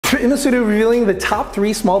In this video, revealing the top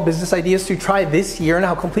 3 small business ideas to try this year and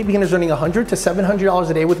how complete beginners earning $100 to $700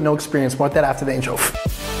 a day with no experience. More of that after the intro.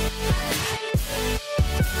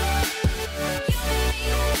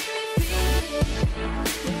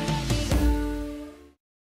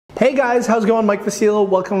 Hey guys, how's it going? Mike Vasilo.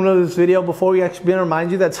 Welcome to this video. Before we actually begin, to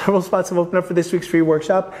remind you that several spots have opened up for this week's free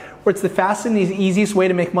workshop, where it's the fastest and easiest way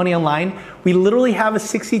to make money online. We literally have a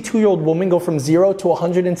 62-year-old woman go from 0 to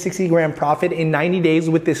 160 grand profit in 90 days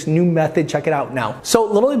with this new method. Check it out now. So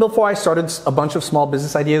literally before I started a bunch of small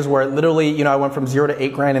business ideas where literally, I went from 0 to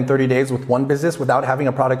 8 grand in 30 days with one business without having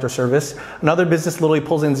a product or service. Another business literally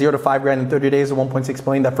pulls in 0 to 5 grand in 30 days at 1.6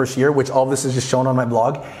 million that first year, which all of this is just shown on my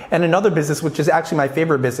blog. And another business, which is actually my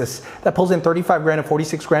favorite business, that pulls in 35 grand and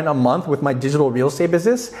 46 grand a month with my digital real estate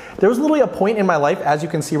business. There was literally a point in my life, as you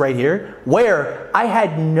can see right here, where I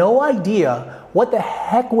had no idea what the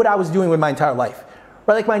heck what I was doing with my entire life.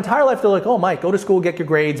 Right? Like my entire life, they're like, oh, Mike, go to school, get your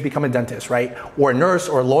grades, become a dentist, right? Or a nurse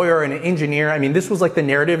or a lawyer and an engineer. I mean, this was like the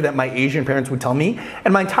narrative that my Asian parents would tell me.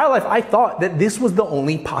 And my entire life, I thought that this was the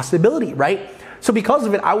only possibility, right? So because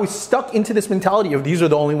of it, I was stuck into this mentality of these are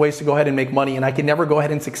the only ways to go ahead and make money, and I can never go ahead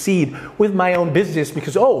and succeed with my own business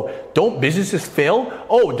because, oh, don't businesses fail?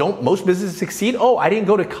 Oh, don't most businesses succeed? Oh, I didn't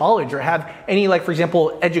go to college or have any, like, for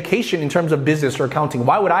example, education in terms of business or accounting.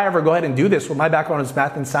 Why would I ever go ahead and do this when my background is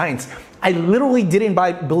math and science? I literally didn't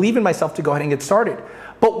believe in myself to go ahead and get started.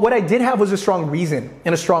 But what I did have was a strong reason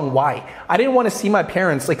and a strong why. I didn't want to see my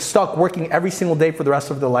parents like stuck working every single day for the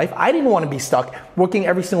rest of their life. I didn't want to be stuck working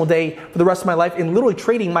every single day for the rest of my life and literally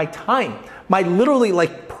trading my time, my literally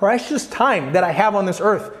like precious time that I have on this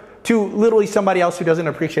earth to literally somebody else who doesn't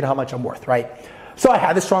appreciate how much I'm worth, right? So I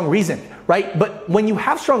had a strong reason, right? But when you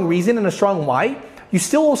have strong reason and a strong why, you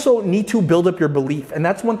still also need to build up your belief. And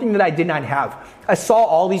that's one thing that I did not have. I saw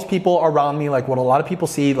all these people around me, like what a lot of people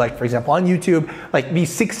see, like for example on YouTube, like these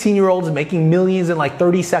 16-year-olds making millions in like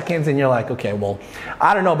 30 seconds. And you're like, okay, well,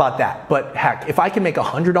 I don't know about that. But heck, if I can make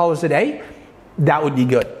 $100 a day, that would be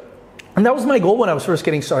good. And that was my goal when I was first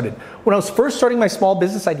getting started. When I was first starting my small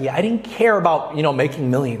business idea, I didn't care about,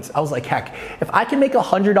 making millions. I was like, heck, if I can make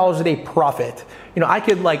 $100 a day profit, I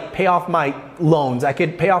could like pay off my loans. I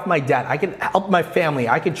could pay off my debt. I could help my family.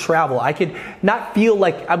 I could travel. I could not feel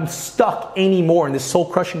like I'm stuck anymore in this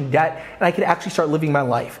soul crushing debt. And I could actually start living my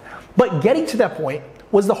life. But getting to that point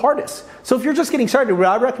was the hardest. So if you're just getting started, what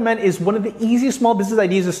I recommend is one of the easiest small business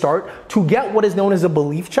ideas to start to get what is known as a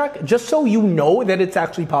belief check, just so you know that it's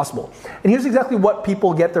actually possible. And here's exactly what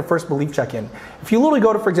people get their first belief check in. If you literally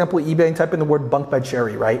go to, for example, eBay and type in the word bunk bed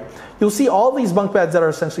cherry, right? You'll see all these bunk beds that are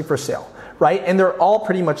essentially for sale, right? And they're all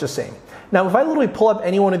pretty much the same. Now, if I literally pull up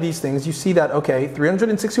any one of these things, you see that, okay,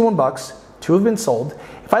 361 bucks, 2 have been sold.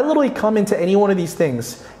 If I literally come into any one of these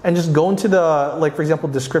things and just go into the, like, for example,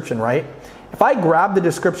 description, right? If I grab the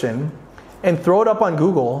description and throw it up on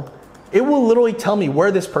Google, it will literally tell me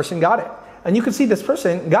where this person got it. And you can see this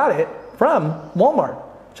person got it from Walmart.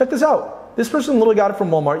 Check this out. This person literally got it from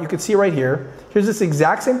Walmart. You can see right here. Here's this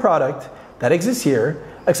exact same product that exists here,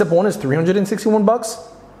 except one is 361 bucks,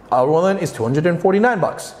 other one is 249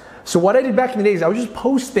 bucks. So what I did back in the days, I would just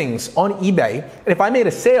post things on eBay, and if I made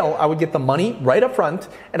a sale, I would get the money right up front,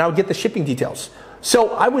 and I would get the shipping details. So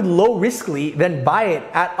I would low riskly then buy it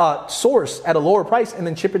at a source at a lower price and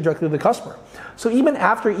then ship it directly to the customer. So even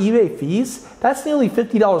after eBay fees, that's nearly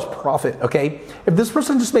 $50 profit, okay? If this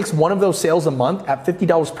person just makes one of those sales a month at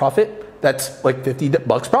 $50 profit, that's like 50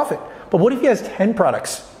 bucks profit. But what if he has 10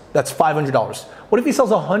 products? That's $500. What if he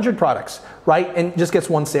sells 100 products, right? And just gets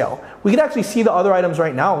one sale? We could actually see the other items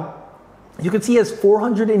right now. You can see he has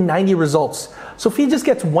 490 results. So if he just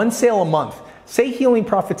gets one sale a month, say he only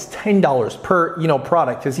profits $10 per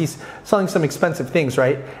product because he's selling some expensive things,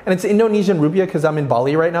 right? And it's Indonesian rupiah because I'm in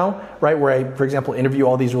Bali right now, right? Where I, for example, interview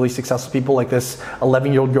all these really successful people like this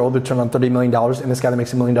 11-year-old girl that turned on $30 million and this guy that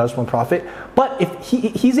makes $1 million from profit. But if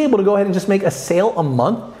he's able to go ahead and just make a sale a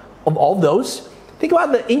month of all those, think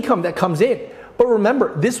about the income that comes in. But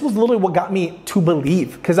remember, this was literally what got me to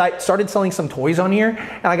believe, because I started selling some toys on here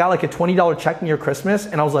and I got like a $20 check near Christmas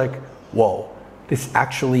and I was like, whoa, this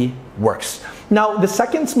actually works. Now, the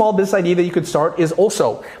second small business idea that you could start is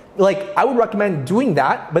also, like, I would recommend doing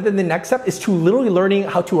that, but then the next step is to literally learning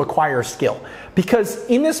how to acquire a skill. Because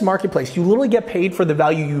in this marketplace, you literally get paid for the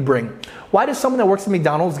value you bring. Why does someone that works at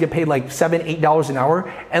McDonald's get paid like $7, $8 an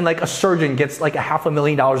hour and like a surgeon gets like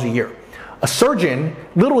 $500,000 a year? A surgeon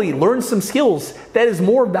literally learns some skills that is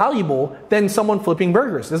more valuable than someone flipping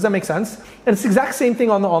burgers. Does that make sense? And it's the exact same thing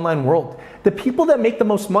on the online world. The people that make the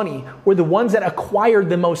most money were the ones that acquired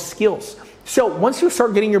the most skills. So once you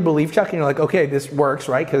start getting your belief check and you're like, okay, this works,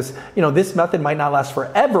 right? Because this method might not last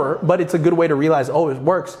forever, but it's a good way to realize, oh, it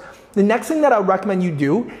works. The next thing that I would recommend you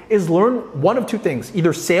do is learn one of two things,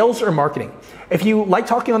 either sales or marketing. If you like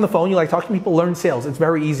talking on the phone, you like talking to people, learn sales. It's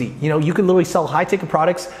very easy. You can literally sell high ticket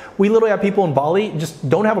products. We literally have people in Bali just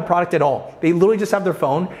don't have a product at all. They literally just have their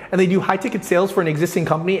phone and they do high ticket sales for an existing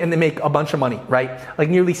company and they make a bunch of money, right? Like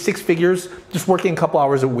nearly 6 figures just working a couple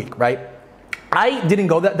hours a week, right? I didn't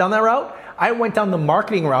go down that route. I went down the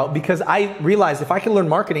marketing route because I realized if I can learn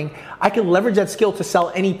marketing, I can leverage that skill to sell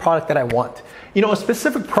any product that I want. A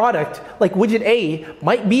specific product like widget A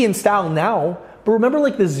might be in style now, but remember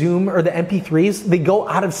like the Zoom or the MP3s, they go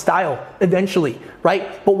out of style eventually,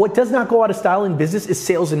 right? But what does not go out of style in business is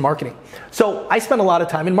sales and marketing. So I spent a lot of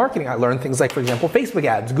time in marketing. I learned things like, for example, Facebook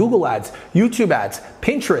ads, Google ads, YouTube ads,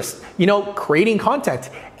 Pinterest, creating content,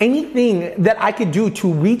 anything that I could do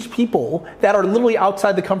to reach people that are literally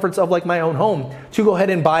outside the comforts of like my own home to go ahead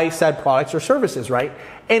and buy said products or services, right?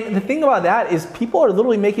 And the thing about that is people are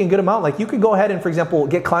literally making a good amount. Like you could go ahead and, for example,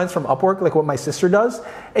 get clients from Upwork, like what my sister does,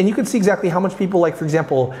 and you can see exactly how much people, like for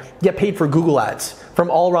example, get paid for Google ads from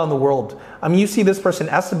all around the world. I mean, you see this person,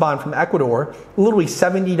 Esteban from Ecuador, literally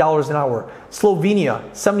 $70 an hour. Slovenia,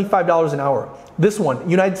 $75 an hour. This one,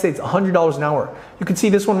 United States, $100 an hour. You can see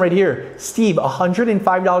this one right here, Steve,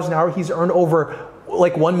 $105 an hour. He's earned over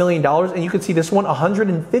like $1 million. And you can see this one,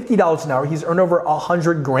 $150 an hour. He's earned over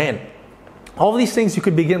 100 grand. All of these things you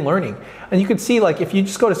could begin learning. And you can see, like, if you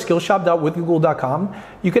just go to skillshop.withgoogle.com,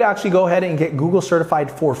 you could actually go ahead and get Google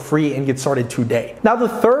certified for free and get started today. Now, the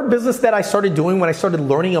third business that I started doing when I started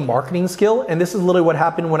learning a marketing skill, and this is literally what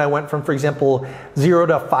happened when I went from, for example, 0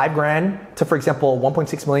 to 5 grand to, for example,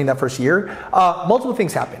 1.6 million that first year, multiple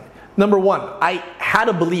things happened. Number one, I had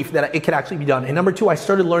a belief that it could actually be done. And number two, I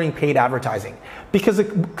started learning paid advertising. Because the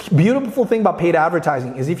beautiful thing about paid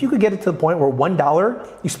advertising is if you could get it to the point where $1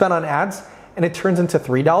 you spend on ads and it turns into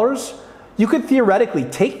 $3, you could theoretically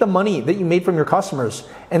take the money that you made from your customers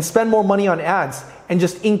and spend more money on ads and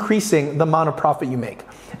just increasing the amount of profit you make.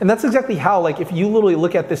 And that's exactly how, like, if you literally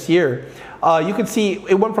look at this year, you can see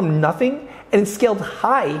it went from nothing and it scaled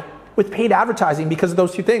high with paid advertising because of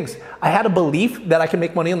those two things. I had a belief that I could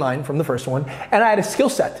make money online from the first one, and I had a skill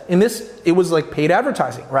set. In this, it was like paid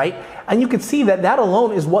advertising, right? And you could see that that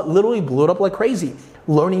alone is what literally blew it up like crazy,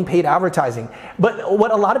 learning paid advertising. But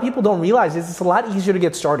what a lot of people don't realize is it's a lot easier to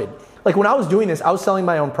get started. Like when I was doing this, I was selling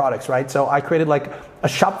my own products, right? So I created like a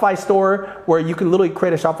Shopify store where you could literally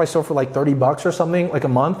create a Shopify store for like $30 or something, like a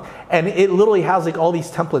month. And it literally has like all these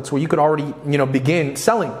templates where you could already, begin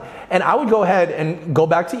selling. And I would go ahead and go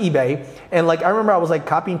back to eBay. And like, I remember I was like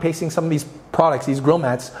copying and pasting some of these products, these grill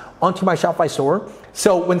mats, onto my Shopify store.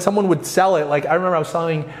 So when someone would sell it, like I remember I was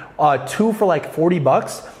selling 2 for like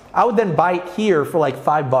 $40. I would then buy it here for like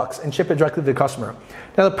 $5 and ship it directly to the customer.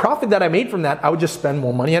 Now the profit that I made from that, I would just spend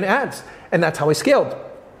more money on ads. And that's how I scaled.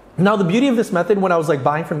 Now the beauty of this method when I was like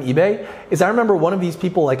buying from eBay is I remember one of these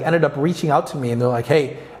people like ended up reaching out to me and they're like,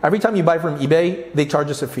 hey, every time you buy from eBay, they charge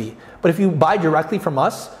us a fee. But if you buy directly from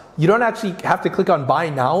us, you don't actually have to click on buy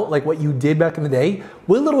now like what you did back in the day.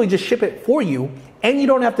 We'll literally just ship it for you and you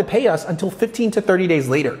don't have to pay us until 15 to 30 days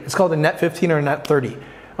later. It's called a net 15 or a net 30.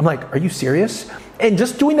 I'm like, are you serious? And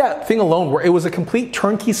just doing that thing alone where it was a complete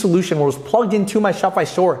turnkey solution where it was plugged into my Shopify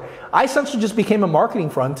store, I essentially just became a marketing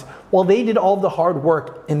front while they did all of the hard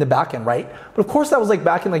work in the back end, right? But of course that was like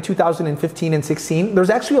back in like 2015 and 16.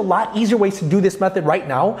 There's actually a lot easier ways to do this method right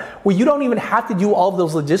now where you don't even have to do all of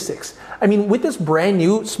those logistics. I mean, with this brand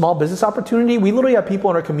new small business opportunity, we literally have people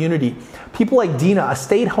in our community. People like Dina, a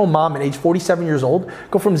stay-at-home mom at age 47 years old,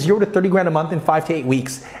 go from 0 to 30 grand a month in 5 to 8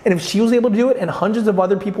 weeks. And if she was able to do it and hundreds of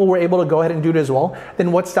other people were able to go ahead and do it as well,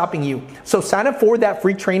 then what's stopping you? So sign up for that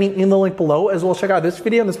free training in the link below, as well as check out this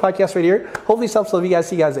video and this podcast right here. Hopefully this helps. Love you guys.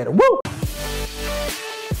 See you guys later. Woo!